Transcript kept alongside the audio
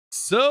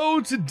So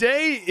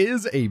today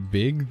is a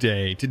big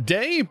day.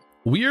 Today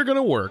we are going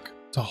to work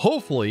to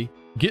hopefully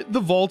get the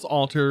vault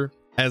altar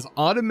as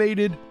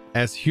automated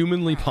as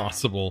humanly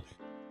possible.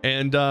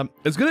 And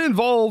it's going to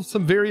involve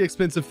some very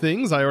expensive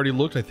things. I already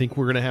looked. I think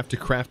we're going to have to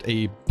craft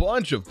a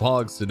bunch of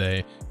pogs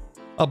today.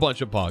 A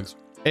bunch of pogs.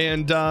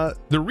 And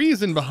the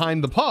reason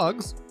behind the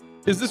pogs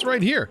is this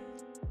right here.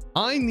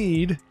 I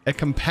need a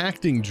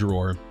compacting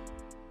drawer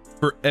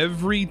for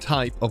every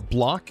type of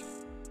block.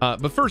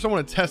 But first I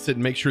want to test it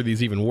and make sure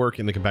these even work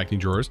in the compacting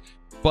drawers.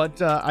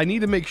 But I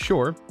need to make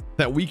sure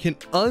that we can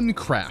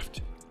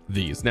uncraft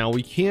these. Now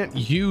we can't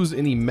use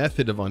any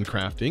method of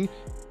uncrafting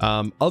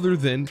other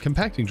than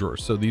compacting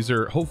drawers. So these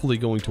are hopefully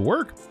going to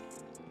work.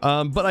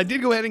 But I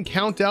did go ahead and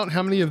count out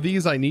how many of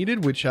these I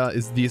needed, which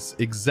is this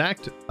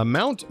exact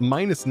amount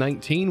minus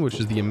 19,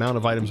 which is the amount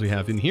of items we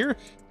have in here,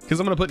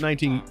 because I'm going to put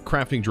 19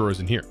 crafting drawers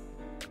in here.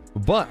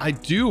 But I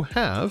do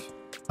have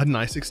a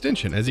nice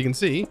extension. As you can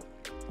see,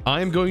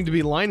 I am going to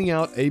be lining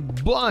out a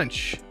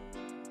bunch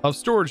of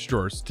storage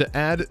drawers to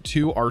add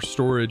to our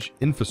storage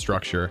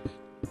infrastructure.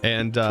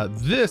 And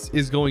this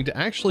is going to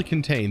actually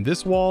contain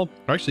this wall.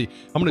 Actually,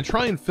 I'm going to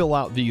try and fill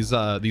out these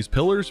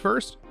pillars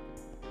first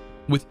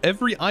with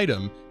every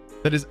item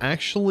that is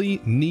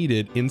actually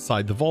needed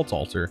inside the vault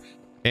altar.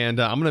 And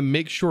I'm going to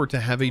make sure to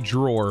have a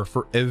drawer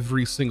for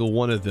every single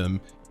one of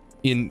them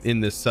in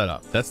this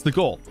setup. That's the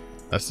goal.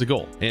 That's the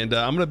goal. And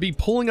I'm going to be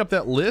pulling up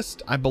that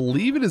list. I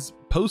believe it is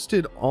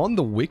posted on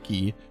the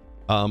wiki,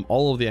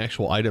 all of the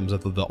actual items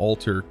that the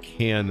altar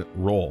can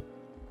roll.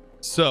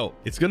 So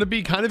it's going to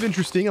be kind of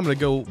interesting. I'm going to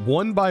go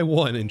one by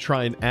one and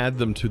try and add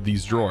them to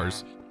these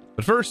drawers.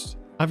 But first,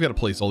 I've got to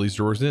place all these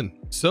drawers in.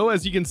 So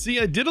as you can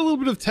see, I did a little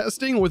bit of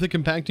testing with a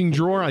compacting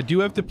drawer. I do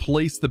have to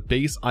place the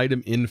base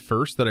item in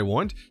first that I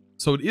want.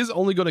 So it is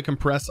only going to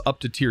compress up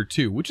to tier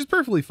 2, which is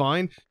perfectly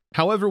fine.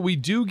 However, we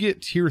do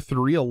get tier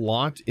 3 a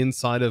lot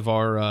inside of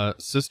our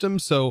system.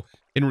 So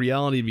in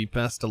reality, it'd be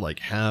best to like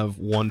have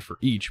one for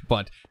each,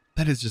 but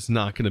that is just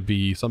not going to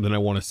be something I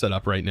want to set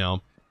up right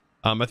now.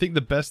 I think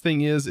the best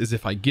thing is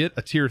if I get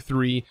a tier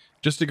 3,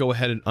 just to go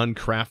ahead and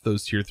uncraft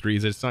those tier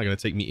 3s. It's not going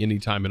to take me any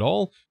time at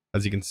all,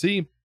 as you can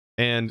see,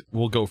 and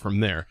we'll go from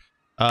there.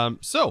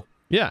 So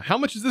yeah, how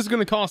much is this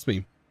going to cost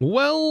me?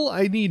 Well,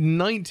 I need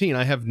 19.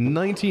 I have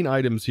 19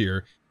 items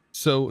here.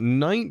 So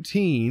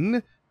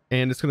 19,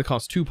 and it's going to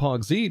cost 2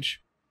 pogs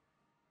each.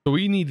 So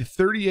we need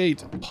 38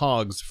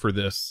 pogs for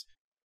this.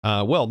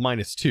 Well,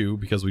 minus 2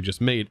 because we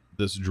just made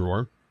this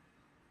drawer.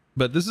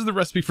 But this is the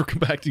recipe for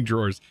compacting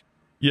drawers.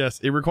 Yes,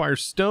 it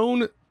requires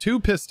stone,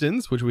 2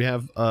 pistons, which we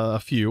have a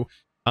few,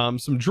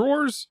 some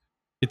drawers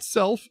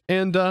itself,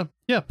 and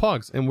yeah,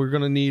 pogs. And we're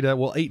going to need,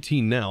 well,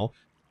 18 now.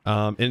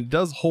 And it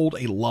does hold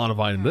a lot of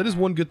items. That is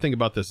one good thing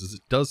about this, is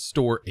it does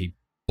store a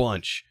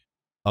bunch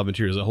of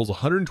materials. It holds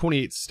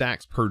 128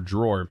 stacks per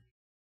drawer,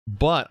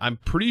 but I'm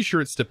pretty sure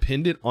it's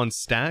dependent on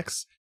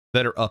stacks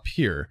that are up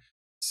here.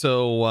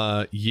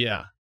 So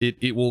yeah,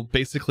 it will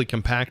basically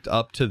compact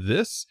up to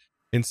this.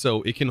 And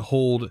so it can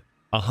hold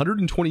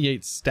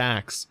 128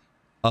 stacks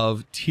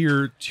of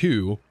tier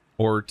 2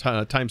 or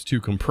times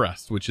 2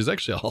 compressed, which is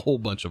actually a whole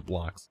bunch of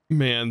blocks.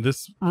 Man,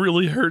 this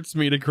really hurts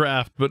me to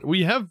craft, but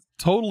we have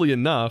totally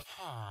enough.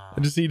 I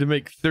just need to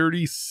make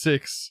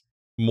 36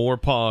 more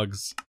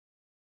pogs.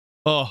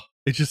 Oh,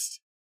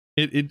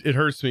 it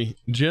hurts me.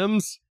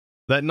 Gems,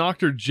 that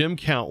knocked our gem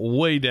count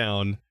way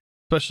down,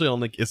 especially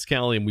on like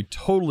Iscalium. We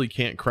totally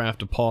can't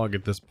craft a pog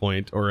at this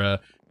point, or a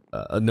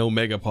no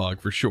mega pog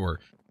for sure.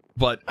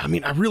 But I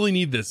mean, I really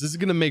need this. This is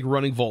going to make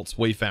running vaults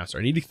way faster.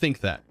 I need to think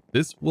that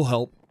this will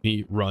help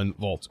me run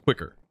vaults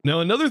quicker. Now,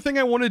 another thing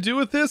I want to do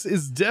with this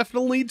is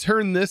definitely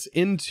turn this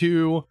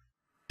into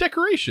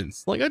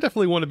decorations. Like, I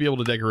definitely want to be able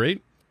to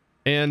decorate,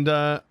 and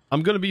I'm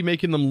going to be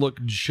making them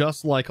look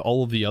just like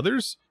all of the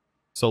others.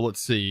 So let's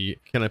see.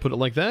 Can I put it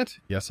like that?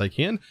 Yes, I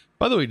can.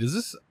 By the way, does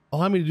this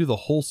allow me to do the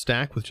whole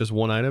stack with just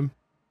one item?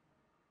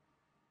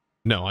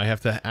 No, I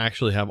have to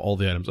actually have all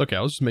the items. Okay,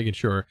 I was just making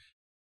sure.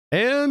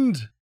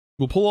 And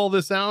we'll pull all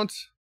this out.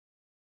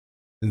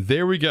 And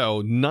there we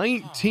go.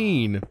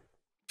 19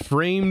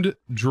 framed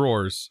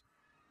drawers.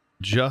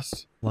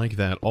 Just like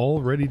that.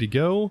 All ready to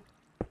go.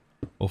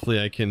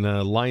 Hopefully I can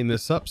line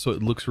this up so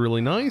it looks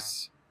really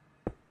nice.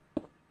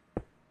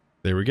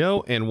 There we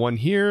go. And one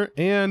here.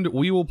 And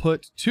we will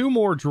put 2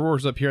 more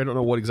drawers up here. I don't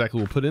know what exactly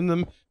we'll put in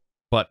them,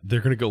 but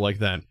they're going to go like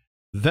that.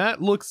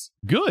 That looks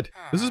good.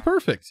 This is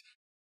perfect.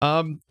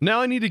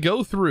 Now I need to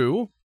go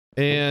through,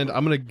 and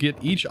I'm going to get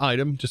each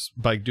item just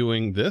by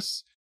doing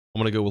this.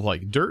 I'm going to go with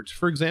like dirt,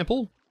 for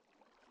example.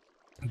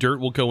 Dirt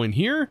will go in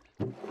here,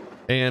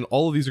 and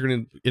all of these are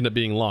going to end up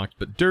being locked.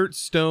 But dirt,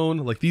 stone,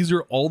 like these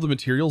are all the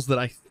materials that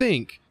I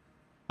think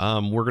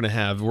we're going to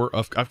have.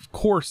 Of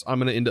course, I'm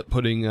going to end up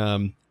putting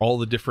all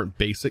the different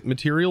basic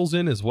materials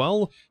in as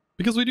well,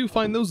 because we do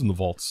find those in the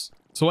vaults.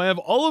 So I have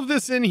all of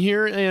this in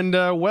here, and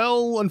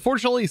well,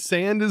 unfortunately,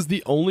 sand is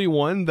the only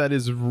one that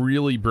is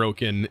really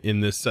broken in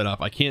this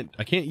setup. I can't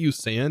use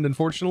sand,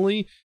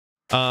 unfortunately.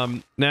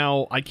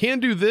 Now I can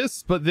do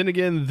this, but then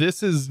again,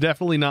 this is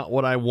definitely not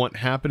what I want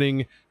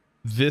happening.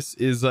 this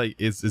is like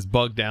is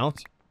bugged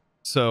out.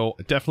 So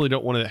I definitely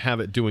don't want to have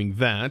it doing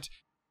that.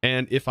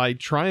 And if I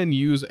try and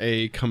use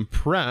a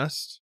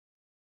compressed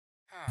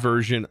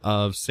version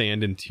of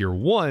sand in tier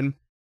 1,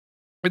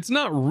 it's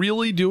not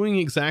really doing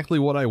exactly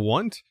what I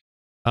want.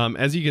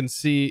 As you can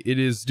see, it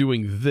is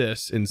doing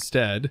this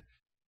instead,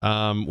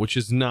 which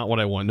is not what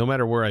I want. No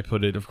matter where I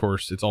put it, of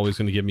course, it's always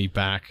going to give me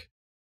back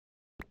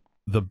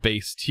the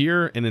base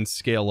tier and then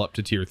scale up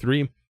to tier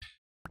 3,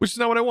 which is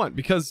not what I want,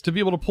 because to be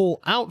able to pull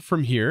out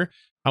from here,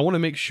 I want to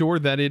make sure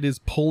that it is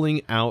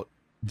pulling out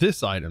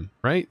this item,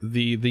 right?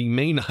 The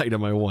main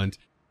item I want.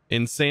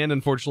 In sand,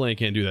 unfortunately, I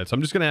can't do that. So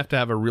I'm just going to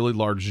have a really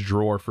large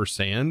drawer for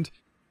sand.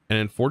 And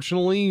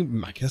unfortunately,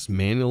 I guess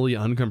manually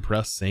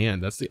uncompressed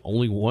sand. That's the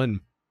only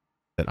one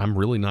that I'm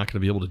really not going to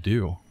be able to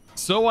do.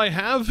 So I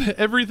have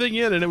everything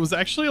in, and it was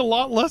actually a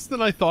lot less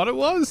than I thought it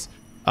was.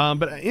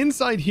 But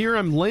inside here,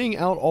 I'm laying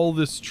out all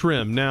this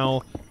trim.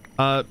 Now,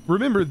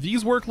 remember,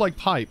 these work like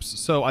pipes.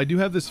 So I do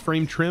have this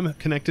frame trim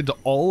connected to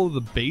all of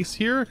the base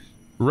here,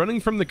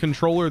 running from the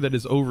controller that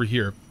is over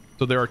here.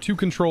 So there are 2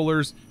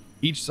 controllers.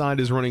 Each side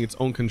is running its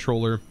own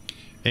controller.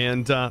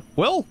 And,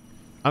 well,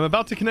 I'm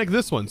about to connect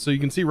this one. So you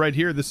can see right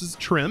here, this is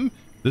trim.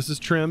 This is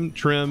trim,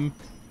 trim.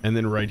 And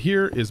then right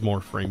here is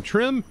more frame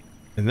trim.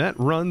 And that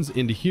runs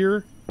into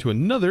here to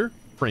another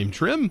frame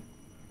trim.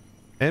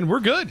 And we're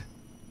good.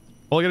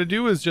 All I got to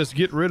do is just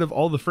get rid of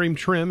all the frame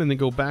trim and then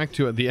go back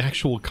to the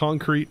actual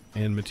concrete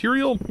and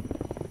material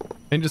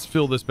and just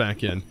fill this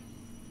back in.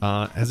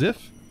 As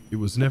if it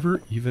was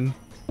never even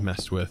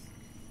messed with.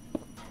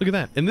 Look at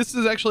that. And this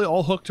is actually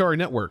all hooked to our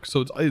network.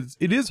 So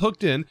it is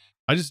hooked in.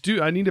 I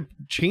need to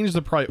change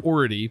the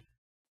priority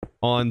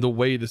on the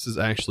way this is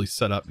actually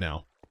set up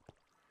now.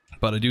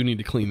 But I do need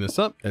to clean this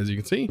up, as you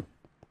can see.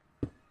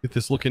 Get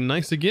this looking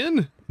nice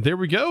again. There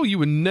we go. You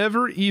would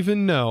never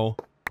even know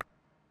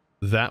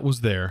that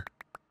was there.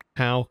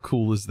 How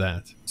cool is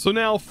that? So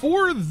now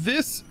for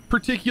this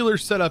particular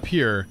setup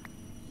here,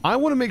 I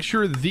want to make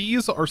sure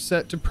these are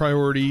set to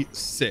priority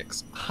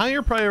 6.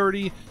 Higher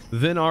priority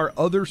than our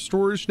other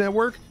storage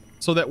network.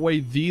 So that way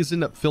these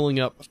end up filling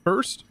up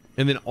first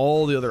and then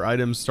all the other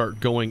items start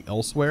going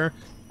elsewhere.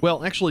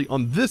 Well, actually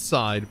on this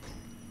side,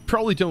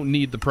 probably don't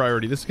need the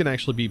priority. This can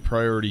actually be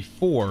priority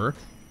 4,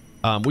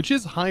 which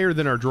is higher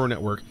than our drawer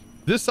network.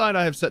 This side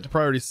I have set to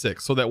priority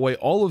 6. So that way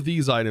all of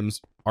these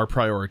items are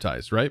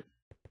prioritized, right?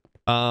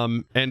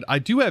 And I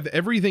do have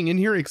everything in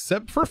here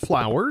except for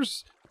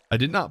flowers. I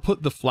did not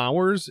put the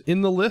flowers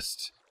in the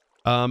list.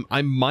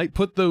 I might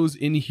put those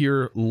in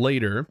here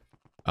later,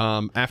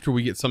 after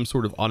we get some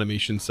sort of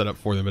automation set up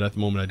for them. But at the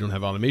moment, I don't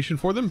have automation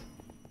for them.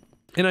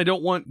 And I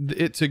don't want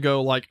it to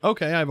go like,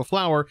 okay, I have a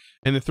flower,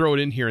 and then throw it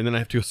in here, and then I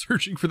have to go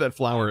searching for that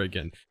flower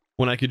again,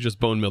 when I could just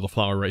bone mill the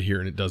flower right here,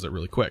 and it does it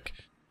really quick.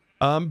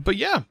 But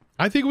yeah,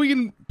 I think we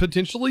can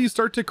potentially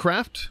start to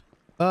craft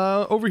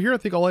over here. I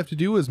think all I have to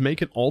do is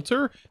make an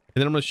altar, and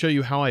then I'm going to show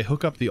you how I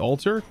hook up the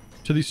altar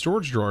to these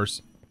storage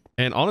drawers.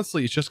 And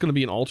honestly, it's just going to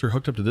be an altar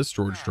hooked up to this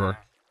storage drawer,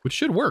 which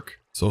should work.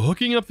 So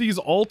hooking up these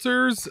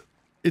altars,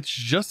 it's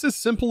just as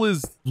simple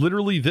as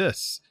literally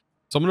this.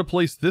 So I'm going to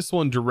place this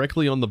one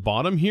directly on the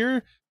bottom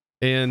here,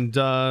 and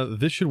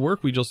this should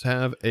work. We just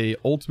have a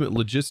ultimate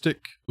logistic,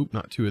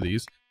 not 2 of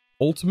these,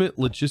 ultimate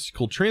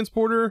logistical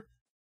transporter,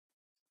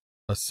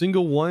 a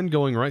single one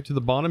going right to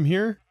the bottom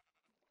here.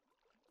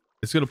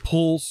 It's going to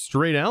pull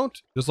straight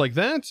out just like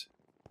that.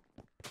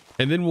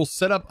 And then we'll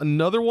set up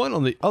another one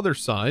on the other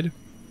side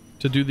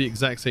to do the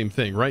exact same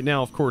thing. Right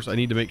now, of course, I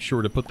need to make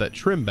sure to put that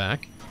trim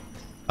back.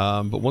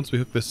 But once we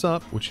hook this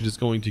up, which is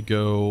going to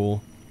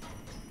go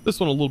this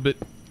one a little bit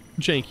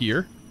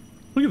jankier.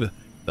 Look at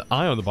the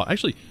eye on the bottom.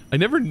 Actually, I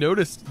never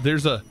noticed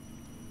there's a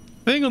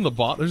thing on the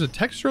bottom. There's a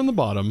texture on the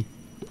bottom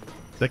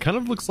that kind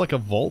of looks like a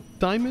vault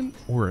diamond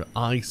or an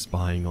eye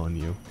spying on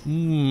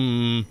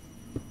you.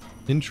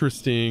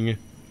 Interesting.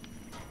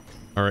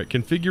 All right,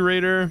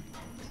 configurator.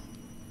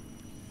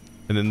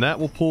 And then that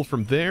will pull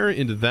from there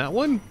into that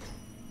one.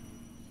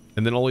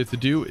 And then all we have to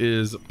do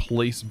is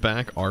place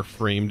back our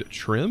framed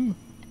trim,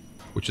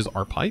 which is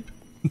our pipe,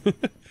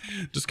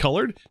 just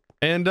colored,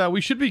 and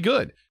we should be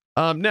good.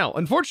 Now,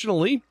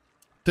 unfortunately,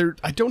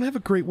 I don't have a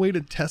great way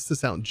to test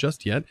this out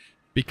just yet,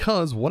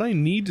 because what I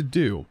need to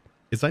do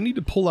is I need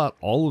to pull out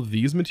all of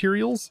these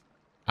materials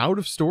out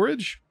of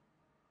storage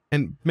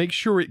and make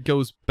sure it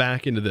goes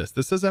back into this.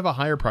 This does have a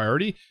higher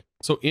priority,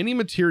 so any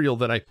material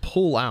that I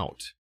pull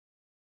out,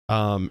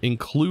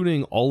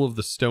 including all of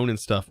the stone and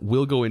stuff,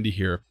 will go into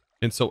here.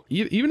 And so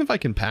even if I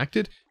compact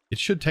it, it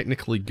should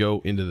technically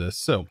go into this.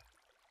 So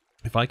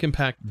if I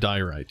compact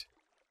diorite,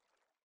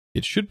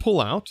 it should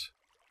pull out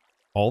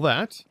all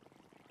that.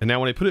 And now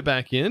when I put it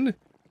back in,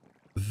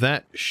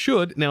 that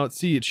should, now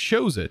see, it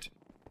shows it,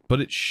 but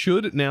it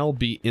should now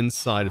be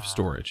inside of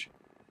storage.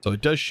 So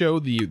it does show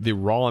the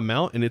raw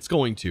amount, and it's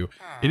going to.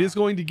 It is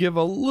going to give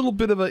a little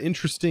bit of an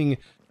interesting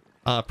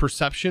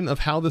perception of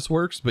how this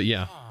works, but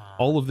yeah.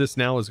 All of this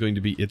now is going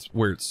to be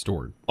where it's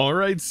stored. All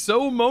right,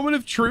 so moment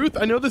of truth.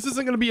 I know this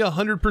isn't going to be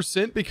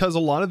 100% because a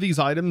lot of these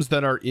items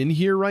that are in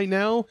here right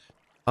now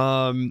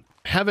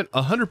haven't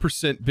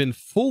 100% been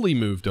fully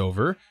moved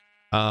over,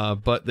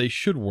 but they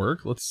should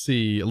work. Let's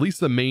see, at least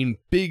the main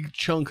big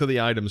chunk of the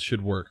items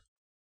should work,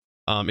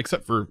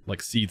 except for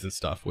like seeds and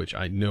stuff, which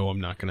I know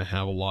I'm not going to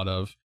have a lot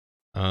of.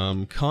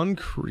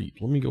 Concrete,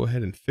 let me go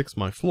ahead and fix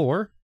my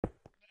floor.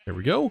 There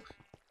we go.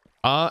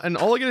 And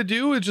all I gotta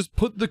do is just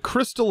put the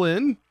crystal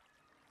in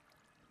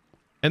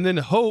and then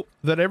hope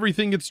that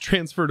everything gets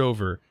transferred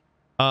over.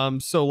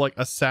 So like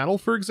a saddle,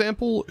 for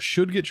example,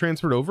 should get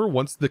transferred over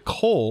once the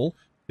coal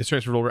is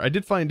transferred over. I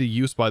did find a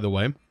use, by the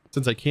way,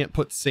 since I can't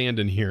put sand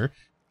in here,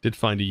 did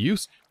find a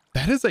use.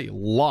 That is a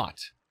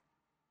lot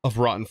of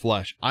rotten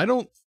flesh. I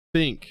don't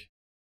think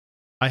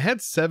I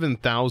had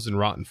 7,000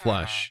 rotten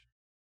flesh.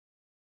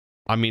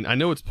 I mean, I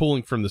know it's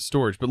pulling from the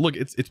storage, but look,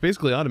 it's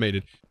basically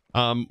automated.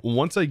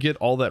 Once I get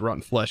all that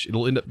rotten flesh,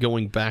 it'll end up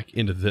going back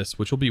into this,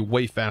 which will be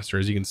way faster.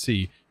 As you can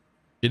see,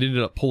 it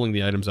ended up pulling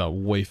the items out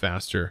way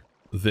faster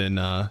than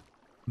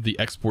the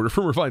exporter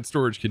from refined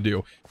storage can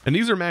do. And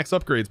these are max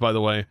upgrades, by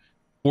the way,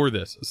 for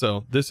this.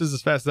 So this is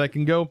as fast as I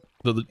can go.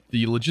 The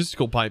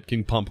logistical pipe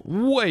can pump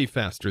way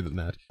faster than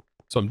that.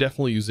 So I'm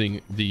definitely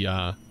using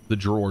the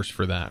drawers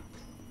for that.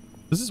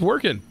 This is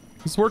working.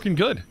 This is working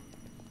good.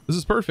 This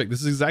is perfect.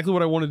 This is exactly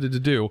what I wanted it to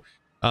do.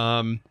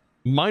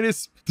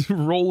 Minus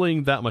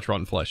rolling that much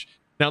rotten flesh.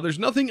 Now, there's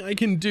nothing I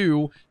can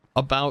do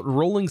about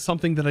rolling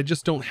something that I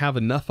just don't have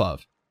enough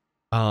of.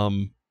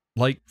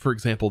 Like, for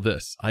example,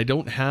 this. I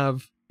don't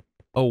have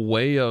a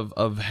way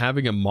of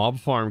having a mob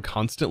farm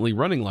constantly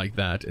running like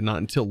that, and not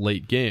until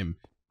late game.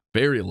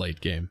 Very late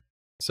game.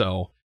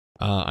 So,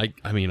 I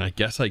mean, I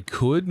guess I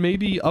could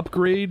maybe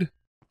upgrade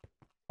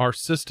our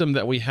system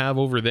that we have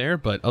over there,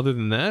 but other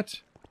than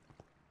that,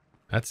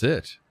 that's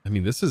it. I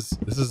mean, this is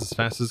as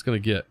fast as it's gonna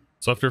get.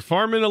 So after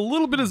farming a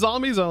little bit of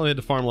zombies, I only had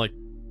to farm like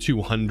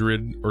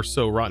 200 or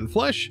so rotten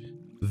flesh.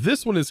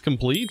 This one is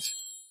complete.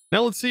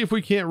 Now let's see if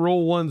we can't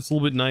roll one that's a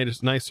little bit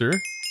nicer.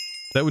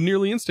 That would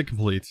nearly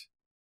insta-complete.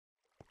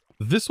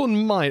 This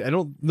one might. I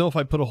don't know if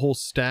I put a whole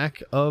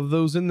stack of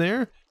those in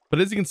there, but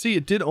as you can see,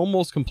 it did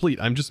almost complete.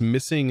 I'm just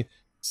missing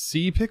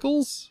sea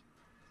pickles,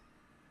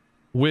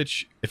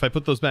 which if I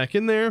put those back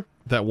in there,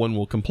 that one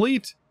will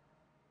complete.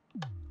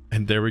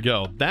 And there we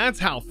go.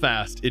 That's how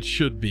fast it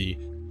should be.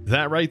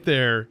 That right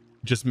there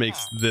just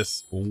makes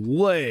this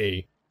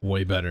way,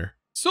 way better.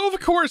 So of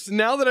course,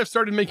 now that I've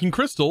started making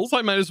crystals,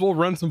 I might as well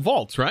run some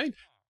vaults, right?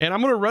 And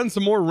I'm going to run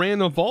some more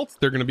random vaults.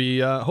 They're going to be,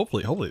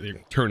 hopefully they're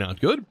going to turn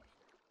out good.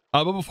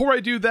 But before I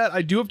do that,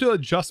 I do have to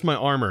adjust my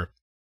armor.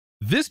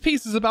 This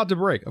piece is about to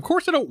break. Of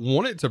course, I don't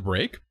want it to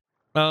break.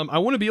 I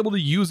want to be able to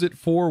use it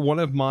for one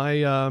of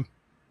my,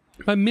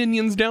 my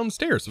minions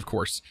downstairs, of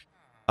course.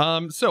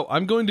 So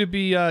I'm going to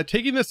be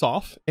taking this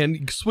off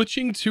and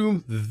switching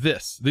to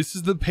this. This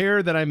is the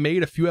pair that I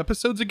made a few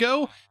episodes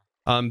ago.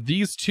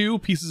 These two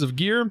pieces of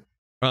gear,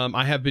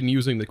 I have been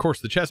using, of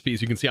course, the chest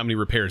piece. You can see how many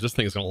repairs. This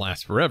thing is going to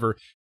last forever,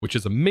 which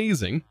is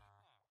amazing.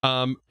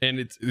 And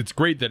it's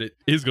great that it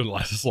is going to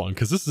last this long,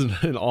 because this is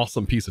an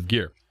awesome piece of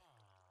gear.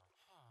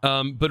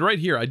 But right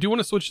here, I do want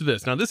to switch to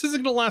this. Now, this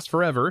isn't going to last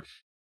forever,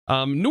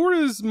 nor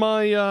is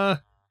my,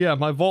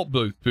 my vault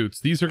boots.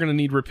 These are going to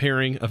need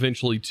repairing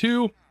eventually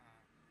too.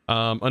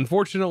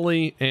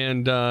 Unfortunately,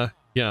 and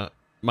yeah,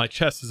 my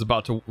chest is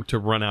about to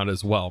run out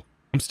as well.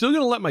 I'm still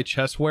going to let my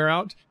chest wear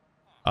out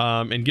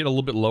and get a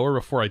little bit lower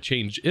before I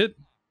change it,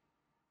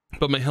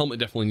 but my helmet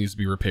definitely needs to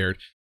be repaired.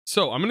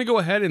 So I'm going to go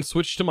ahead and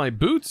switch to my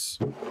boots.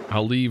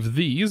 I'll leave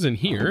these in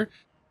here,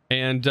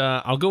 and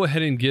I'll go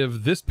ahead and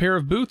give this pair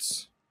of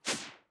boots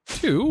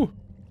to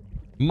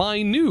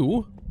my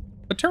new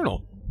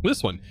Eternal.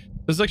 This one.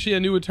 This is actually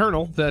a new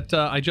Eternal that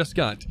I just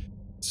got.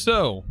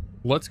 So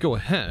let's go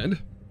ahead.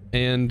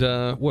 And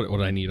what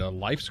would I need? A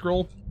life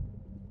scroll?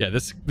 Yeah,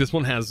 this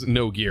one has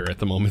no gear at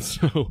the moment,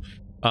 so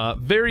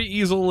very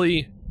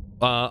easily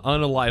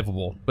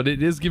unalivable. But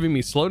it is giving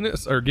me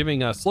slowness, or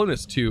giving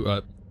slowness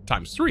to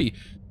 ×3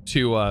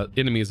 to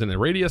enemies in a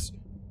radius.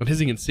 But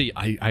as you can see,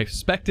 I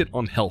spec'd it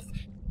on health.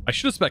 I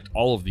should have spec'd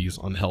all of these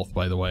on health,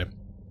 by the way.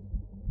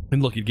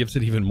 And look, it gives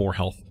it even more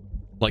health.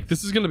 Like,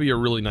 this is going to be a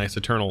really nice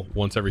Eternal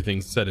once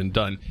everything's said and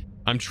done.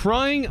 I'm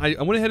trying. I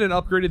went ahead and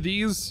upgraded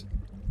these.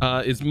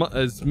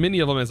 As many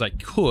of them as I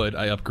could,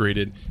 I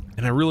upgraded,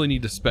 and I really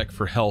need to spec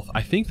for health.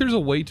 I think there's a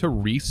way to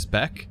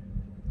respec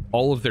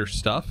all of their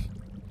stuff.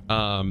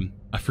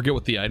 I forget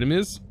what the item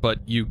is, but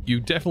you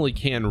definitely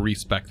can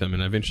respec them,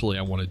 and eventually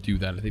I want to do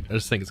that. I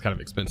just think it's kind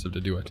of expensive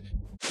to do it.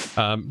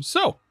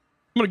 So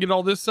I'm gonna get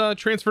all this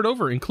transferred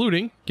over,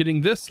 including getting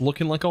this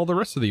looking like all the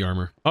rest of the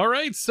armor. All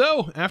right,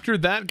 so after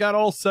that got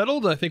all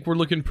settled, I think we're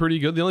looking pretty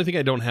good. The only thing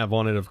I don't have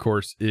on it, of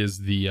course, is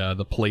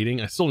the plating.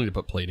 I still need to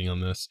put plating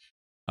on this.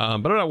 But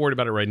I'm not worried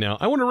about it right now.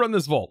 I want to run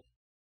this vault.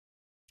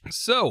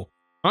 So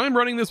I'm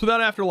running this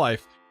without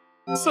afterlife.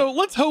 So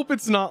let's hope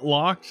it's not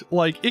locked.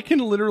 Like, it can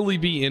literally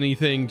be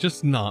anything,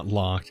 just not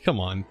locked.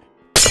 Come on.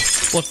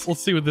 Let's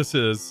see what this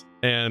is.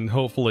 And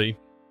hopefully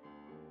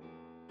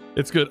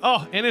it's good.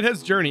 Oh, and it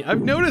has journey.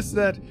 I've noticed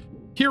that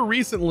here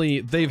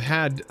recently they've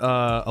had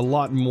a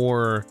lot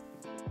more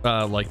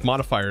like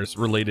modifiers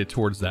related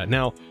towards that.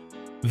 Now,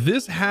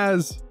 this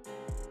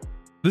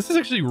is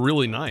actually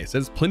really nice.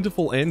 It's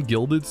plentiful and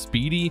gilded,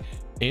 speedy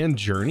and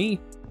journey.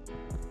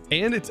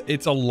 And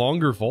it's a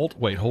longer vault.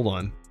 Wait, hold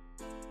on.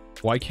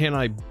 Why can't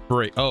I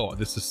break? Oh,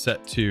 this is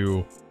set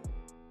to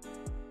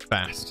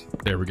fast.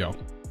 There we go.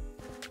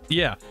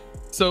 Yeah.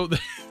 So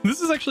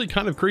this is actually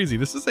kind of crazy.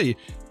 This is a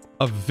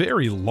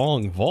very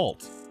long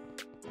vault.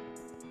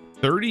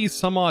 30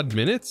 some odd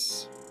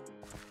minutes.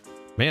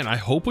 Man, I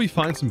hope we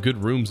find some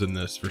good rooms in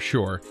this for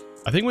sure.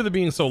 I think with it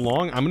being so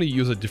long, I'm going to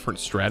use a different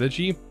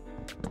strategy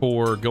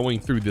for going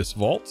through this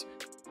vault.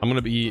 I'm going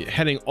to be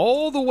heading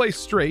all the way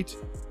straight,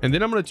 and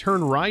then I'm going to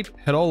turn right,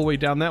 head all the way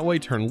down that way,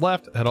 turn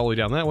left, head all the way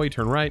down that way,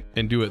 turn right,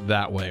 and do it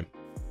that way.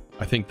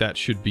 I think that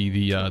should be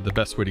the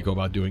best way to go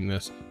about doing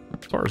this.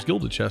 As far as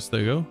gilded chests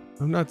they go,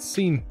 I've not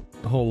seen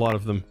a whole lot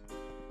of them.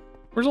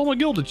 Where's all my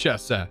gilded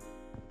chests at?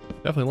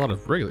 Definitely a lot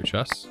of regular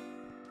chests.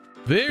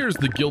 There's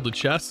the gilded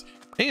chests,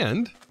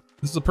 and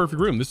this is a perfect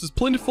room. This is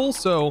plentiful,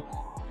 so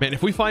man,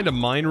 if we find a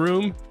mine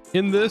room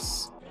in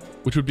this,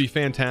 which would be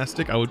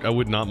fantastic, I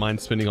would not mind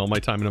spending all my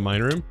time in a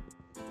mine room.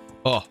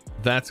 Oh,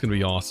 that's gonna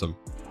be awesome.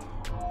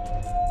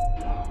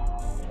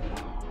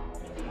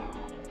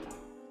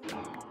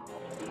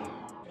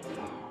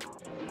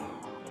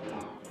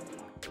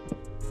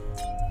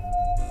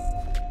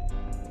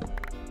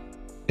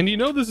 And you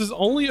know, this is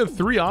only of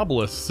 3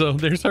 obelisks, so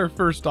there's our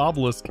first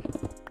obelisk.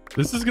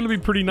 This is gonna be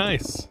pretty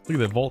nice. Look at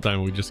that vault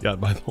diamond we just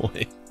got, by the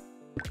way.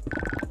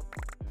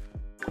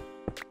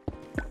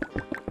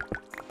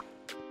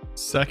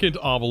 Second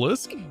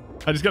obelisk.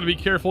 I just got to be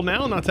careful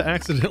now not to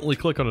accidentally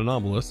click on an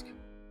obelisk.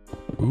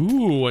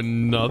 Ooh,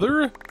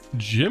 another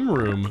gym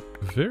room.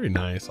 Very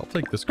nice. I'll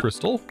take this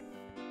crystal.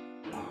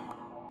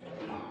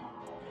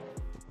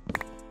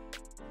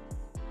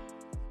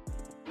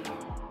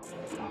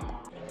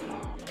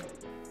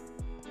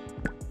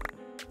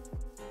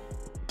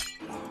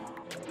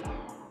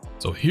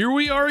 So here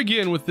we are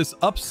again with this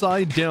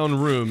upside down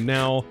room.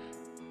 Now,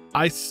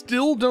 I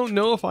still don't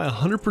know if I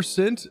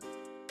 100%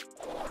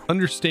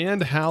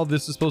 understand how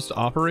this is supposed to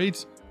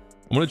operate.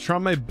 I'm going to try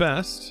my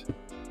best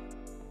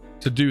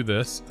to do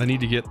this. I need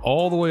to get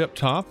all the way up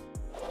top.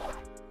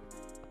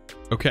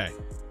 Okay,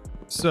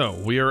 so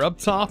we are up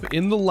top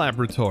in the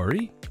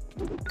laboratory.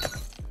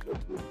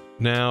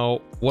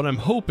 Now, what I'm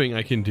hoping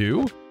I can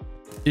do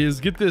is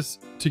get this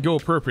to go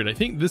appropriate. I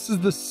think this is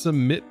the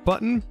submit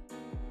button.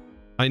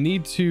 I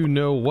need to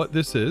know what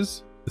this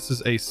is. This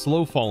is a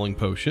slow falling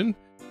potion,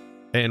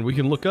 and we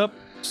can look up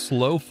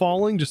slow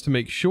falling just to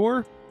make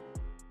sure.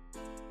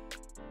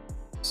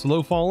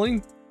 Slow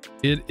falling,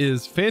 it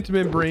is phantom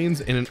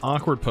membranes and an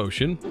awkward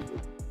potion.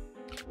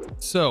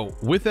 So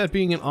with that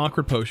being an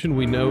awkward potion,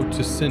 we know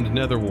to send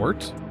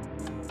netherwort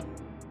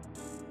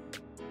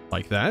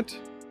like that,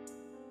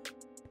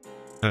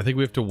 and I think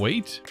we have to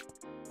wait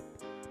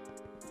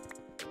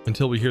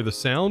until we hear the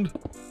sound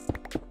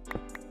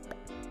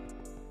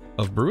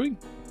of brewing.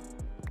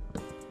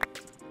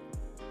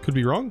 Could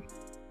be wrong.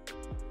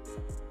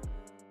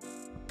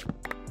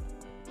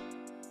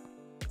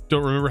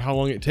 Don't remember how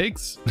long it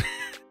takes.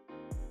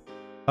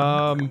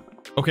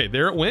 Okay,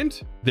 there it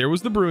went. There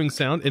was the brewing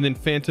sound, and then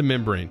phantom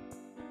membrane.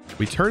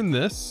 We turn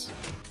this.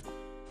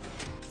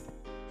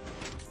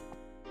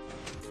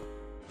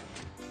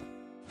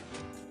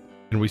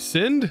 And we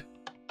send.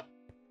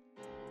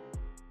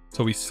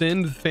 So we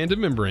send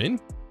phantom membrane.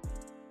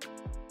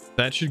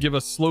 That should give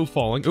us slow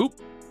falling. Oop,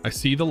 I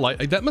see the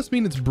light. That must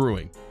mean it's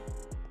brewing.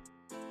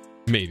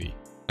 Maybe.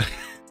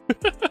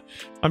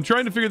 I'm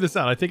trying to figure this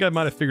out. I think I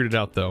might have figured it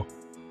out though.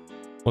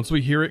 Once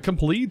we hear it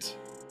complete.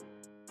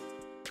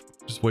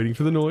 Just waiting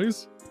for the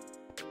noise.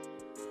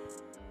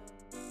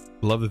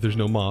 Love that there's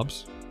no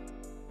mobs.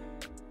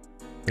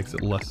 Makes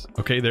it less.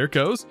 Okay, there it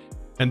goes.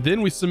 And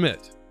then we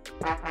submit.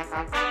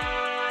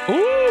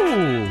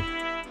 Ooh!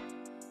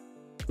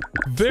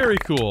 Very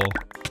cool.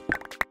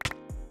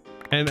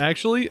 And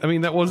actually, I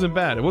mean, that wasn't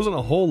bad. It wasn't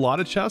a whole lot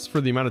of chests for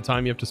the amount of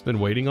time you have to spend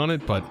waiting on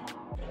it, but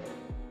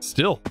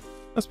still,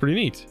 that's pretty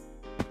neat.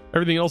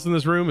 Everything else in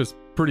this room is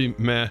pretty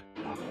meh,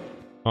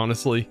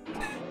 honestly.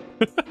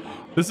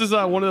 This is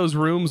one of those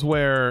rooms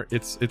where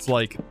it's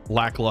like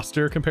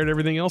lackluster compared to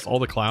everything else. All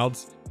the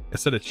clouds,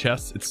 instead of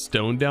chests, it's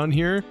stone down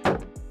here.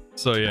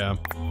 So yeah,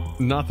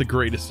 not the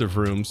greatest of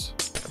rooms.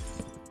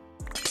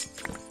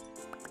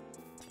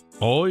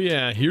 Oh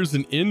yeah, here's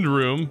an end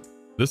room.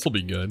 This will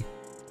be good.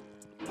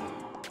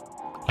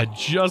 I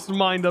just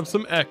mined up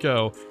some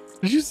echo.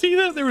 Did you see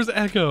that? There was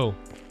echo.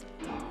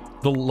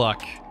 The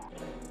luck.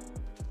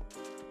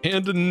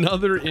 And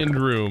another end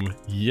room.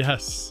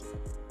 Yes.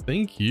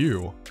 Thank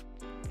you.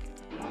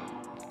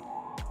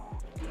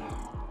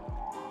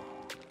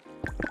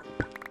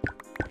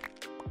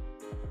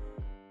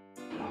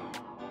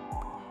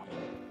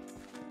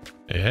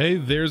 Hey,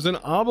 there's an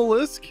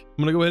obelisk.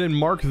 I'm gonna go ahead and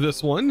mark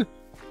this one.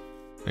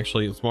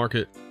 Actually, let's mark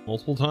it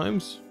multiple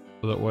times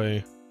so that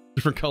way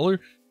different color.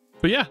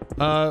 But yeah,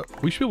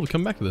 we should be able to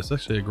come back to this.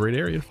 Actually, a great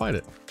area to fight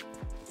it.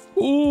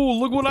 Ooh,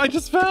 look what I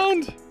just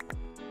found.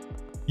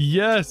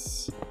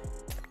 Yes.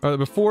 All right,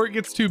 before it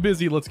gets too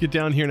busy, let's get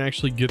down here and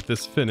actually get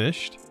this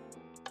finished.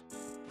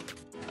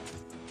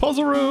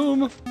 Puzzle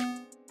room.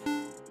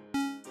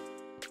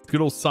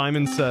 Good old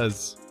Simon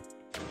Says.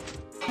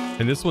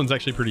 And this one's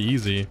actually pretty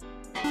easy.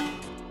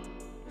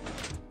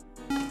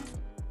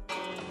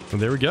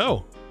 And there we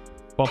go.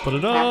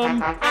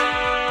 Bump-a-da-dum.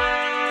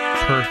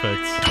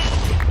 Perfect.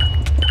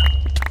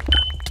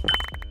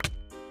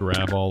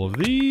 Grab all of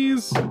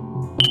these.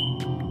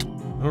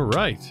 All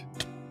right.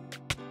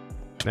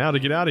 Now to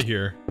get out of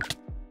here.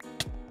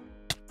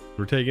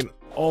 We're taking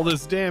all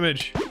this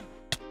damage.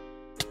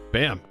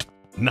 Bam.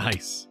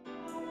 Nice.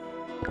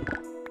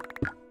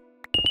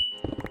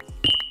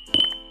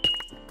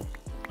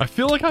 I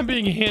feel like I'm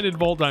being handed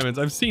vault diamonds.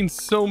 I've seen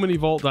so many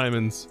vault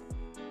diamonds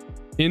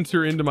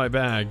enter into my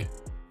bag.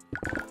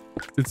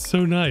 It's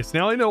so nice.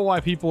 Now I know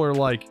why people are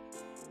like,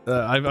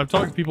 I've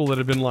talked to people that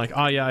have been like,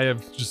 oh yeah, I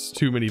have just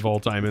too many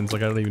vault diamonds.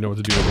 Like I don't even know what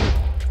to do with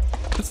them.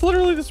 It's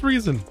literally this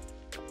reason.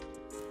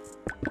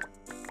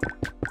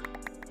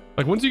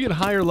 Like once you get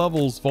higher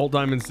levels, vault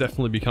diamonds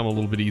definitely become a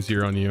little bit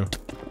easier on you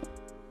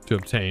to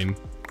obtain.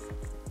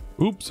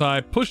 Oops, I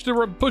pushed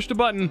a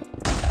button.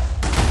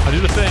 I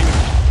did a thing.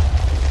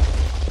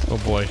 Oh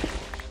boy.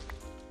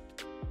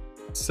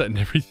 Setting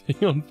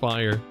everything on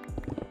fire.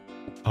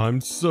 I'm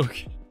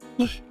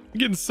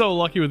getting so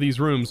lucky with these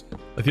rooms.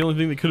 Like the only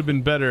thing that could have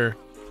been better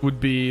would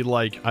be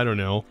like, I don't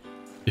know,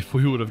 if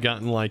we would have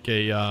gotten like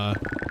a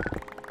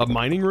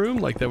mining room.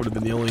 Like that would have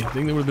been the only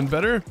thing that would have been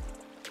better.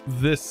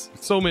 This,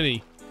 so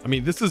many. I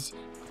mean, this is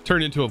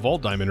turned into a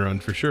vault diamond run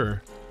for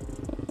sure.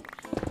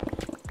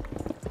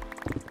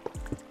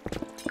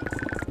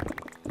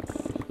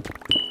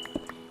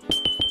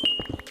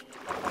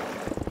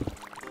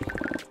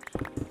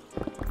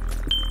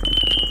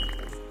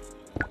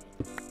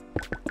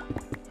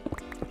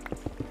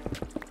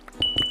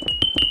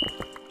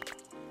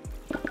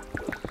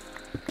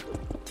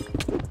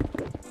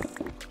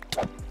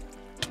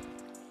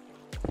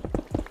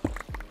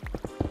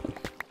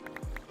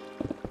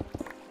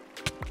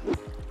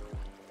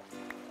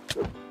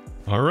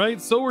 All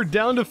right, so we're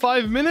down to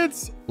 5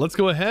 minutes. Let's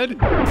go ahead and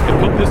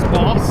put this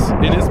boss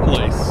in his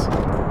place.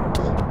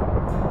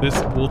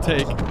 This will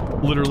take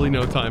literally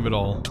no time at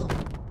all.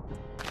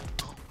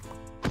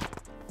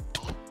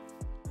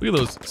 Look at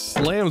those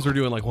slams we're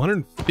doing, like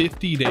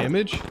 150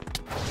 damage.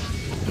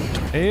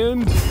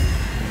 And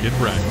get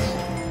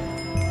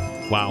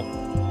wrecked.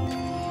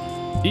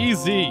 Wow.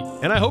 Easy.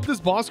 And I hope this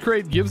boss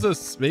crate gives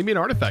us maybe an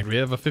artifact. We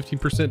have a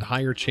 15%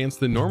 higher chance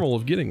than normal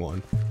of getting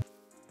one.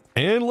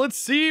 And let's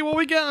see what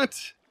we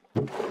got.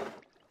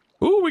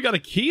 Ooh, we got a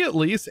key at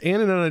least and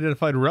an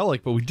unidentified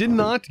relic, but we did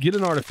not get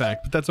an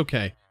artifact, but that's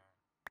okay.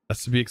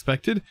 That's to be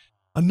expected.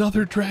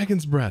 Another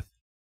dragon's breath.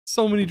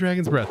 So many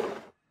dragon's breath.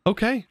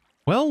 Okay,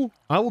 well,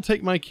 I will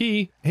take my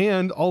key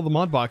and all the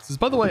mod boxes.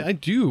 By the way, I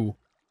do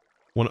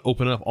want to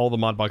open up all the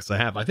mod boxes I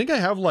have. I think I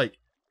have like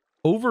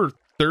over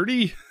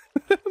 30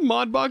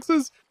 mod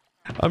boxes.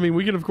 I mean,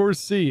 we can of course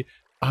see.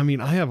 I mean,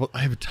 I have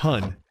a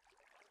ton.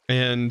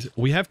 And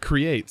we have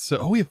create,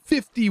 so we have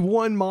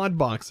 51 mod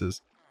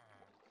boxes.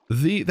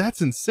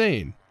 That's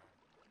insane.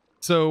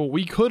 So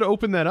we could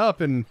open that up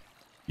and,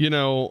 you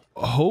know,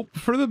 hope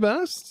for the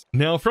best.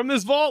 Now from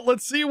this vault,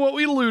 let's see what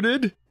we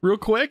looted real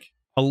quick.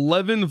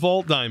 11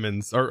 vault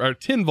diamonds, or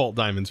 10 vault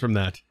diamonds from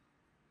that.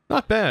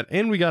 Not bad.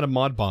 And we got a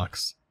mod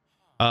box.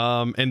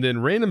 And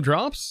then random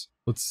drops.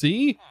 Let's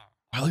see.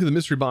 Wow, look at the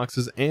mystery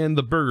boxes and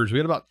the burgers. We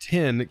had about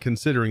 10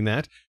 considering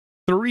that.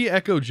 3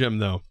 echo gem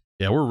though.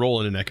 Yeah, we're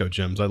rolling in echo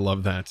gems. I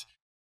love that.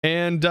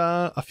 And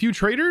a few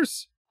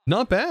traders.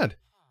 Not bad.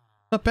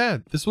 Not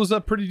bad. This was a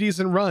pretty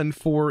decent run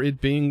for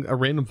it being a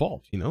random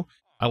vault, you know?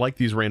 I like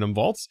these random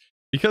vaults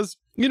because,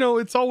 you know,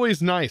 it's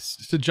always nice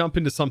to jump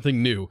into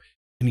something new.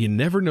 And you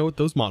never know what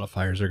those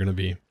modifiers are going to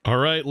be. All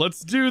right,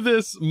 let's do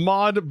this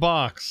mod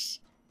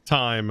box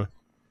time.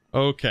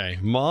 Okay,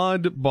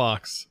 mod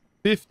box.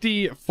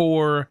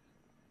 54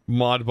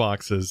 mod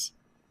boxes.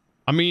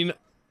 I mean,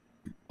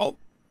 oh,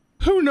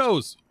 who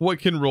knows what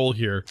can roll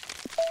here?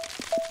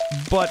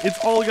 But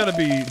it's all gotta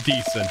be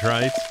decent,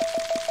 right?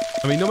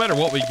 I mean, no matter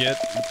what we get,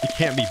 it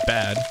can't be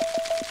bad.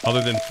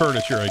 Other than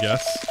furniture, I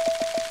guess.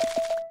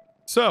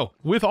 So,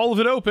 with all of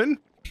it open,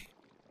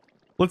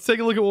 let's take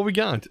a look at what we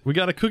got. We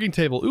got a cooking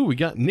table. Ooh, we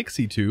got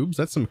Nixie tubes.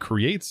 That's some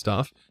create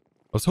stuff.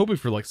 I was hoping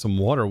for like some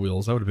water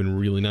wheels. That would have been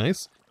really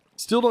nice.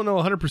 Still don't know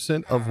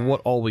 100% of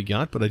what all we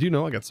got, but I do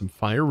know I got some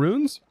fire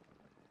runes.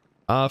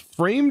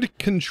 Framed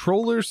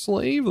controller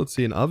slave. Let's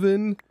see, an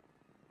oven.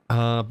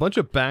 A bunch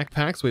of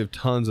backpacks. We have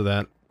tons of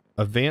that.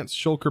 Advanced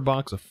shulker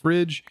box, a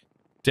fridge.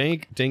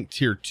 Dank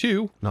tier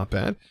 2. Not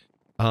bad.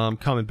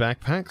 Common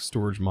backpack,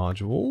 storage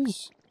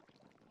modules.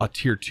 A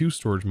tier 2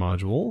 storage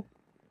module.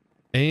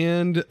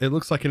 And it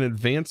looks like an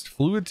advanced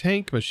fluid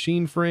tank,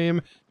 machine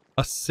frame,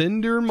 a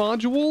cinder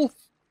module.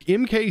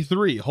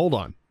 MK3. Hold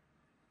on.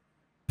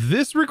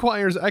 This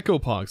requires echo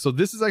pog, so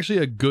this is actually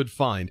a good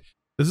find.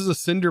 This is a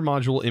cinder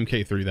module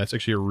MK3. That's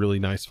actually a really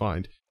nice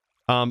find.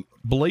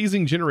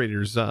 Blazing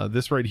generators.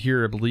 This right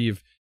here, I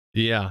believe,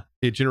 yeah,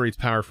 it generates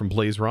power from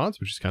blaze rods,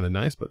 which is kind of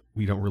nice, but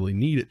we don't really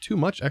need it too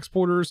much.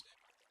 Exporters.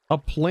 A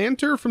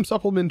planter from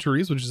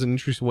supplementaries, which is an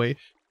interesting way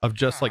of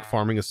just like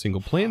farming a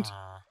single plant.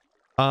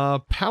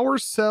 Power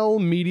cell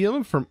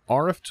medium from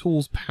RF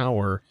Tools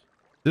Power.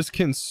 This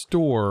can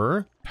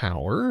store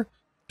power.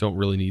 Don't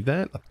really need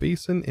that. A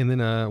basin and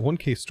then a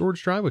 1K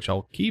storage drive, which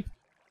I'll keep.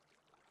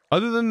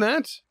 Other than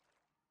that,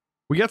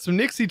 we got some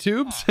Nixie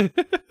tubes.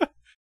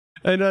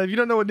 And if you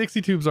don't know what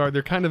Nixie tubes are,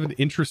 they're kind of an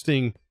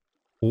interesting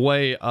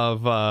way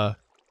of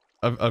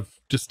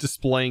just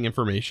displaying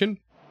information.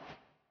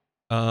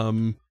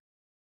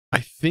 I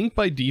think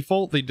by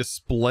default they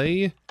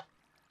display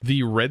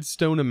the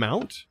redstone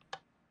amount,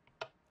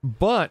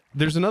 but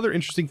there's another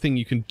interesting thing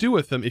you can do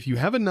with them. If you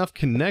have enough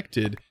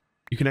connected,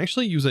 you can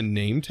actually use a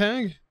name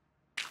tag,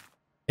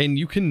 and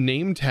you can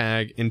name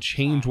tag and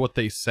change what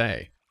they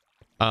say.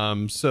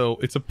 So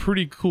it's a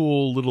pretty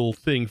cool little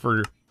thing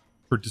for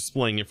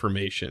displaying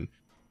information.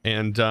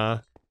 And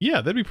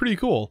yeah, that'd be pretty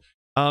cool.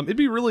 It'd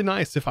be really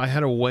nice if I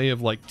had a way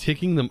of like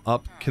ticking them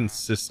up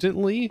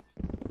consistently,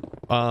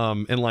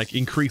 and like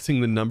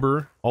increasing the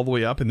number all the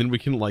way up, and then we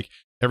can like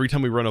every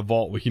time we run a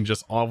vault, we can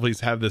just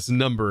always have this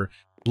number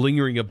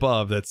lingering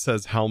above that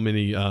says how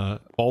many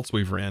vaults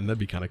we've ran. That'd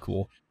be kind of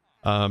cool.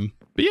 But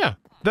yeah,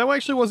 that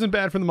actually wasn't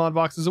bad for the mod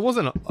boxes. It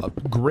wasn't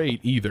great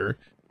either,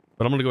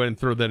 but I'm gonna go ahead and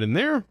throw that in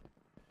there,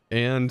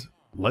 and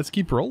let's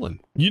keep rolling.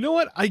 You know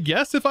what? I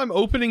guess if I'm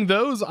opening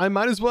those, I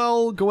might as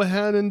well go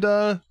ahead and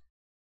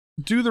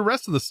do the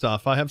rest of the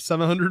stuff. I have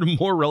 700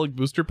 more relic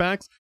booster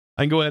packs.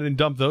 I can go ahead and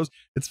dump those.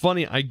 It's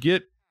funny, I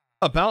get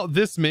about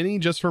this many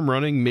just from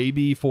running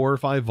maybe 4 or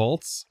 5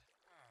 vaults.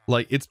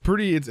 Like,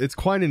 it's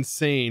quite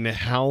insane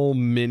how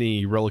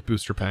many relic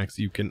booster packs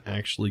you can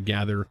actually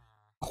gather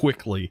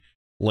quickly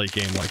late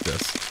game like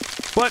this.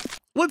 But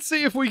let's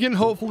see if we can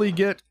hopefully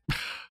get,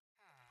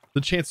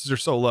 the chances are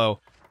so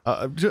low,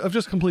 of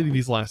just completing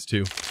these last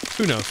 2.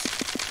 Who knows?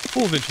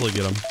 We'll eventually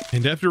get them.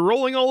 And after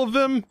rolling all of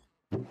them,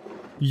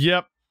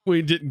 yep,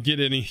 we didn't get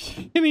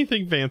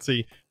anything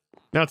fancy.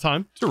 Now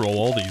time to roll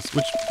all these,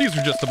 which these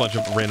are just a bunch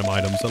of random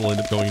items that'll end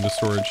up going into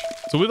storage.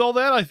 So with all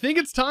that, I think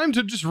it's time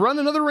to just run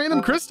another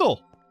random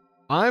crystal.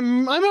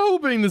 I'm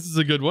hoping this is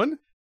a good one.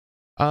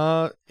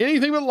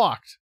 Anything but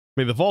locked.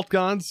 May the vault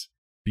gods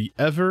be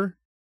ever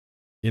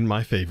in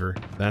my favor.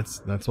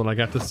 That's what I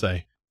got to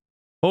say.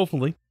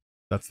 Hopefully,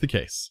 that's the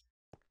case.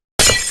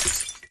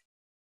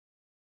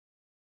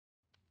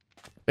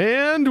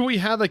 And we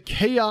have a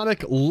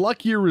chaotic,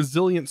 luckier,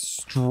 resilient,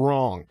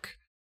 strong.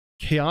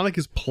 Chaotic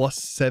is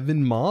 +7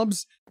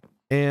 mobs,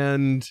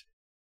 and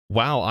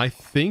wow, I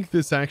think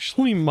this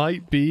actually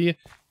might be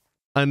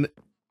an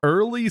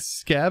early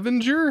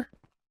scavenger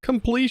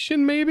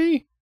completion,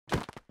 maybe?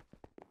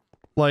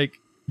 Like,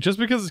 just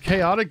because it's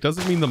chaotic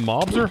doesn't mean the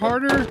mobs are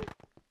harder.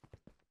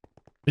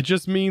 It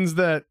just means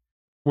that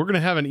we're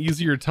gonna have an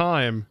easier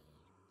time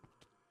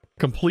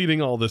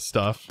completing all this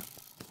stuff.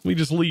 We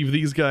just leave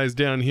these guys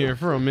down here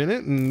for a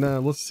minute,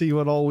 and let's see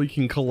what all we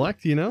can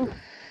collect, you know?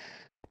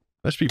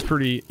 That should be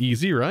pretty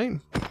easy, right?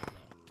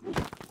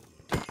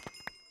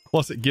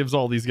 Plus, it gives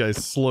all these guys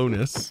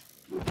slowness.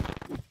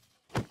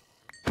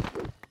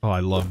 Oh, I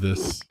love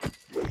this.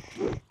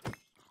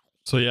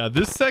 So yeah,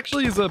 this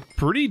actually is a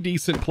pretty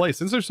decent place.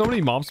 Since there's so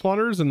many mob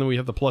spawners and then we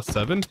have the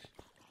 +7,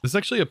 this is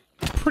actually a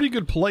pretty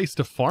good place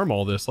to farm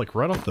all this, like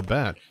right off the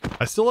bat.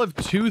 I still have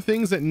 2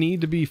 things that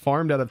need to be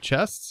farmed out of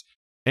chests,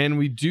 and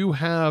we do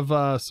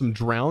have some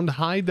drowned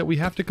hide that we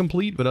have to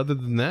complete, but other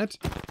than that,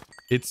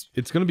 it's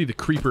going to be the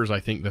creepers, I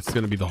think, that's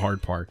going to be the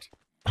hard part.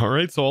 All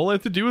right, so all I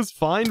have to do is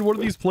find one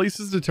of these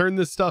places to turn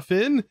this stuff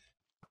in,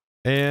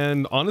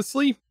 and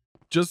honestly,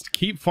 just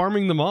keep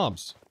farming the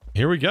mobs.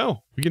 Here we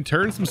go. We can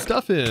turn some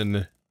stuff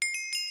in.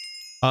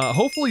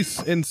 Hopefully,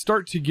 and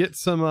start to get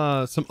some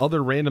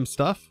other random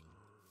stuff.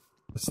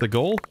 That's the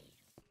goal.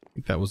 I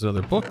think that was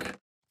another book.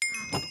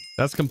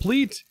 That's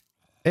complete.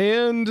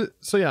 And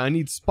so yeah, I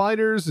need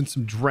spiders and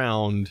some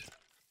drowned.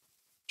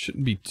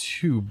 Shouldn't be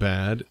too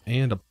bad.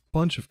 And a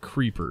bunch of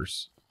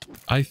creepers.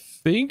 I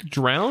think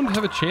drowned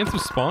have a chance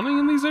of spawning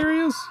in these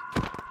areas.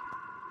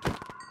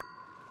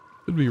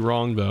 Could be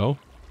wrong though.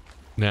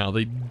 Now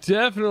they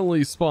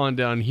definitely spawn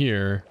down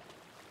here.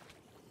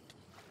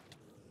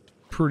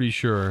 Pretty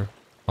sure.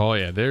 Oh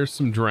yeah, there's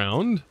some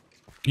drowned.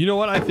 You know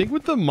what? I think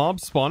with the mob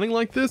spawning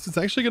like this, it's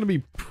actually going to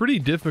be pretty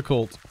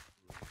difficult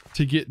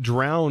to get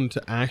drowned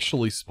to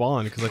actually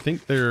spawn, because I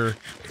think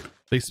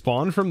they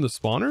spawn from the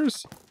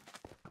spawners,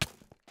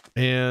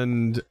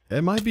 and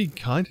it might be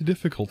kind of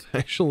difficult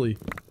actually.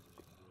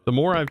 The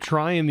more I've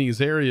tried in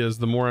these areas,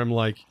 the more I'm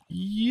like,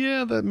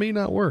 yeah, that may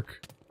not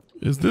work.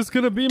 Is this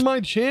gonna be my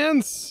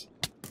chance?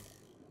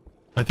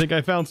 I think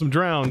I found some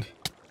drowned.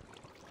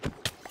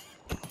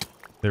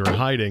 They were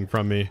hiding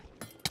from me.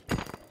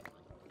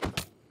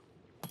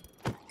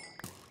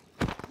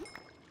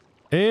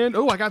 And,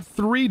 oh, I got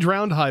 3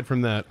 drowned hide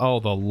from that. Oh,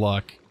 the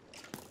luck.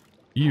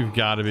 You've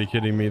got to be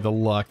kidding me, the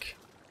luck.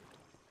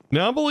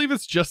 Now I believe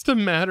it's just a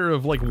matter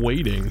of, like,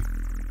 waiting.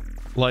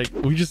 Like,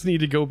 we just need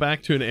to go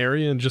back to an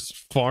area and just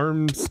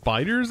farm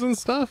spiders and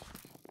stuff.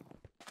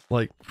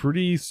 Like,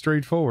 pretty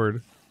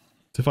straightforward.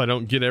 If I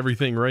don't get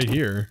everything right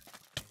here.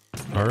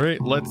 All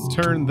right, let's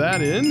turn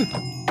that in.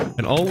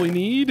 And all we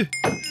need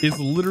is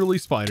literally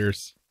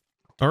spiders.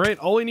 All right,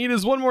 all we need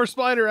is one more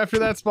spider after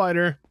that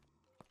spider.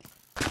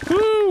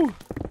 Woo!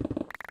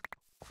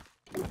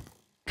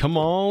 Come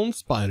on,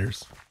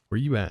 spiders. Where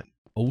you at?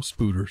 Oh,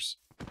 spooters.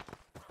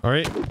 All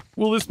right,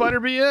 will this spider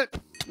be it?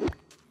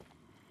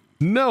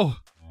 No.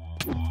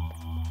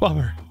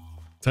 Bummer.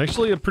 It's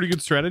actually a pretty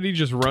good strategy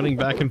just running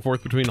back and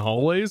forth between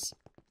hallways,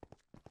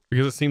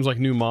 because it seems like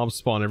new mobs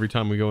spawn every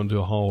time we go into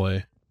a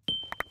hallway.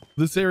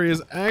 This area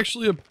is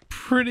actually a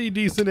pretty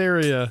decent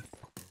area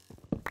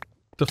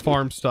to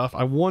farm stuff.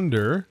 I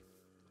wonder...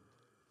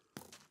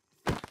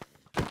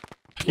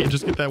 I can't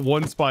just get that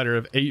one spider. I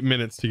have 8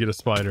 minutes to get a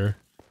spider.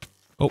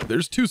 Oh,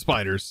 there's 2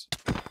 spiders.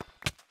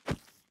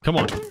 Come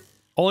on.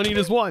 All I need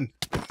is one.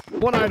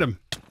 One item.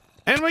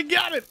 And we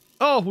got it!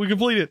 Oh, we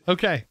completed it.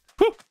 Okay.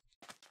 Whew.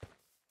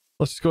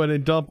 Let's just go ahead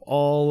and dump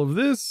all of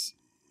this.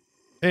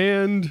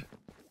 And...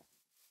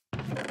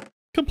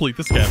 complete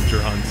the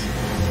scavenger hunt.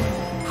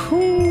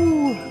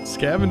 Whew.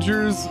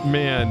 Scavengers,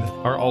 man,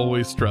 are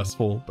always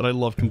stressful, but I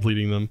love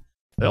completing them.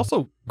 They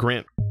also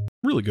grant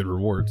really good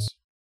rewards.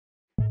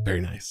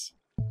 Very nice.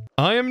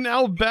 I am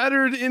now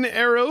battered in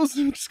arrows.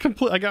 Just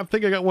complete. I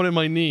think I got one in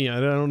my knee. I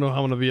don't know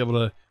how I'm gonna be able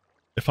to,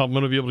 if I'm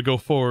gonna be able to go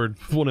forward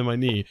with one in my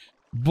knee.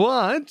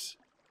 But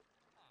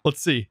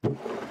let's see.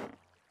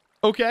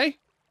 Okay.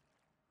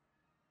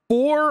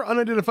 4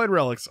 unidentified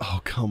relics.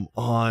 Oh, come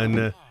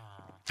on.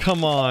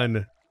 Come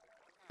on.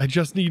 I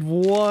just need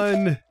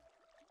one.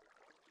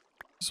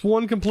 Just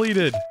one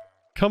completed.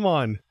 Come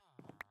on.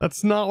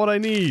 That's not what I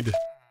need.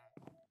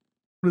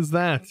 What is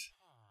that?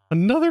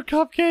 Another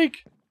cupcake?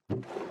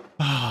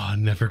 Ah,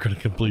 never gonna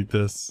complete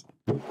this.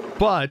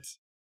 But,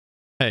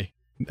 hey,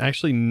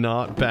 actually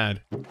not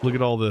bad. Look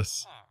at all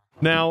this.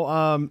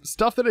 Now,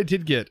 stuff that I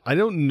did get. I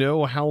don't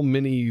know how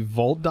many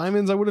vault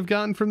diamonds I would have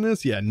gotten from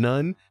this. Yeah,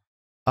 none.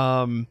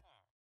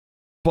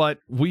 But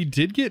we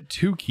did get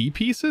 2 key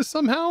pieces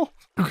somehow.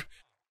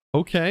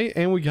 Okay,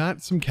 and we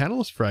got some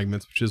catalyst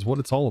fragments, which is what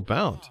it's all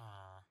about.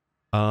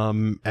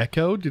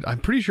 Echo, I'm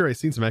pretty sure I've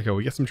seen some echo.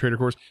 We got some trader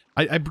cores.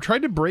 I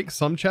tried to break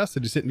some chests.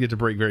 I just didn't get to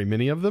break very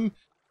many of them.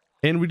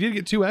 And we did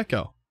get 2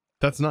 echo.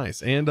 That's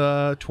nice. And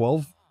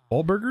 12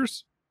 ball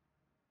burgers.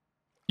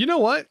 You know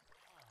what?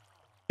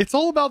 It's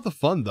all about the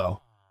fun,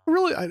 though.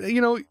 Really,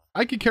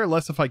 I could care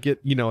less if I get,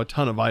 a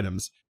ton of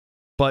items.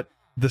 But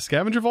the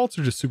scavenger vaults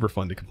are just super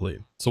fun to complete.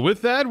 So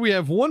with that, we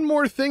have one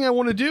more thing I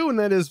want to do, and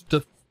that is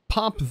to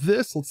pop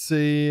this. Let's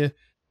see.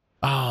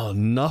 Oh,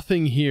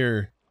 nothing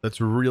here.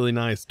 That's really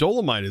nice.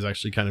 Dolomite is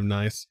actually kind of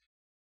nice.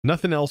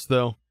 Nothing else,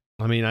 though.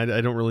 I mean, I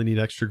don't really need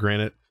extra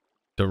granite.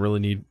 Don't really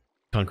need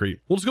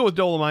concrete. We'll just go with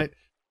dolomite.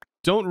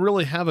 Don't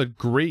really have a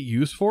great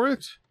use for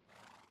it.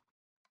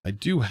 I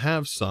do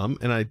have some,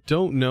 and I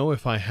don't know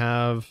if I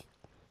have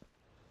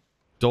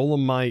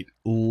dolomite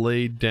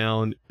laid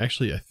down.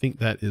 Actually, I think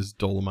that is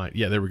dolomite.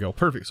 Yeah, there we go.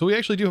 Perfect. So we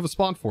actually do have a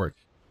spot for it.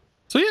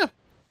 So yeah,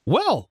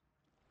 well,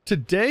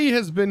 today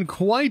has been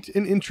quite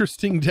an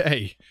interesting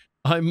day.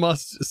 I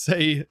must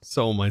say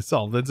so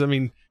myself. I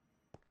mean,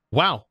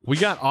 wow, we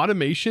got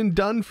automation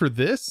done for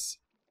this.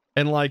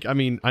 And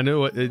I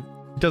know it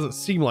doesn't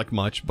seem like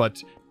much,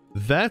 but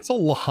that's a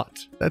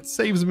lot. That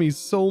saves me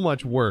so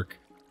much work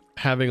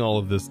having all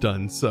of this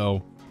done.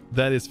 So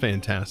that is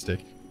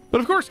fantastic.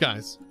 But of course,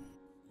 guys,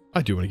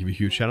 I do want to give a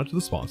huge shout out to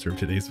the sponsor of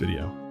today's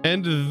video.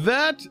 And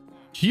that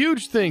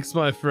huge thanks,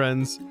 my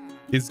friends,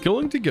 is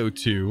going to go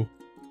to,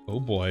 oh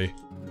boy,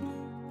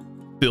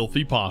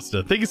 Filthy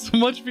Pasta. Thank you so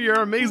much for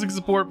your amazing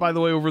support, by the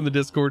way, over in the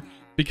Discord,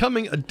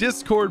 becoming a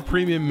Discord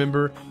premium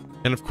member.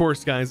 And of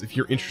course, guys, if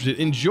you're interested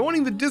in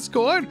joining the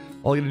Discord,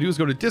 all you gotta do is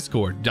go to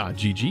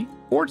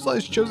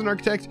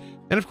discord.gg/ChosenArchitect,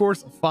 and of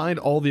course, find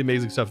all the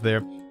amazing stuff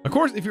there. Of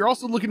course, if you're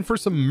also looking for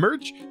some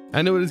merch,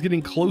 I know it is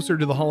getting closer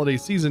to the holiday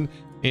season,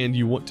 and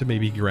you want to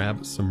maybe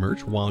grab some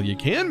merch while you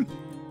can,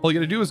 all you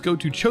gotta do is go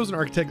to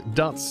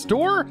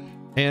ChosenArchitect.store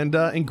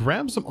and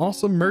grab some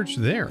awesome merch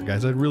there,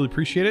 guys. I'd really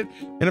appreciate it.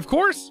 And of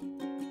course,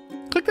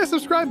 click that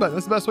subscribe button.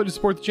 That's the best way to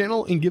support the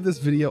channel, and give this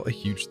video a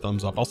huge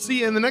thumbs up. I'll see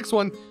you in the next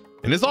one.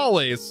 And as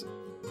always,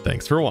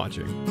 thanks for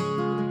watching.